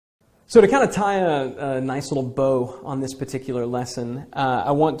So to kind of tie a nice little bow on this particular lesson,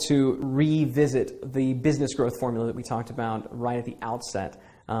 I want to revisit the business growth formula that we talked about right at the outset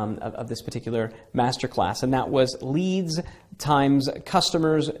of this particular masterclass, and that was leads times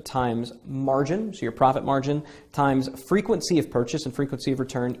customers times margin, so your profit margin, times frequency of purchase and frequency of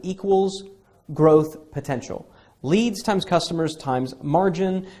return equals growth potential. Leads times customers times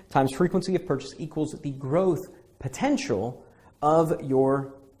margin times frequency of purchase equals the growth potential of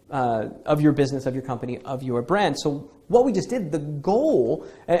your business, of your company, of your brand. So what we just did, the goal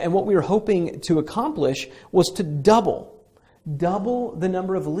and what we were hoping to accomplish was to double the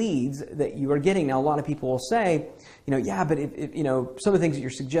number of leads that you are getting. Now, a lot of people will say, yeah, but if some of the things that you're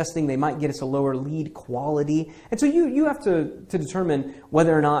suggesting, they might get us a lower lead quality. And so you have to determine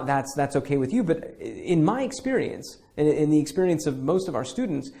whether or not that's okay with you. But in my experience, and in the experience of most of our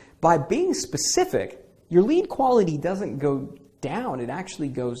students, by being specific, your lead quality doesn't go down, it actually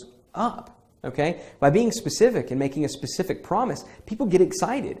goes up. Okay? By being specific and making a specific promise, people get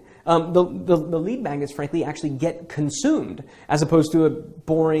excited. The lead magnets, frankly, actually get consumed, as opposed to a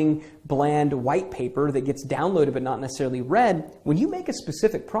boring, bland white paper that gets downloaded but not necessarily read. When you make a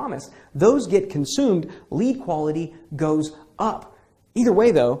specific promise, those get consumed, lead quality goes up. Either way,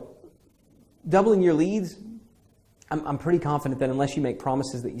 though, doubling your leads, I'm pretty confident that unless you make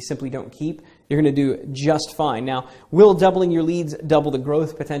promises that you simply don't keep, you're going to do just fine. Now, will doubling your leads double the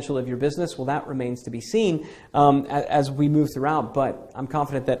growth potential of your business? Well, that remains to be seen as we move throughout, but I'm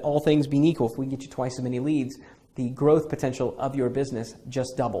confident that all things being equal, if we get you twice as many leads, the growth potential of your business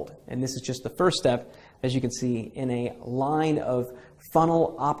just doubled. And this is just the first step, as you can see, in a line of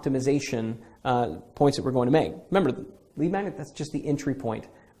funnel optimization points that we're going to make. Remember, the lead magnet, that's just the entry point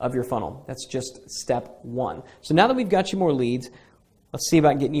of your funnel. That's just step one. So now that we've got you more leads, let's see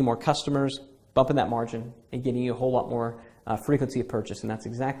about getting you more customers, bumping that margin, and getting you a whole lot more frequency of purchase. And that's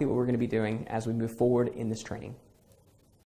exactly what we're going to be doing as we move forward in this training.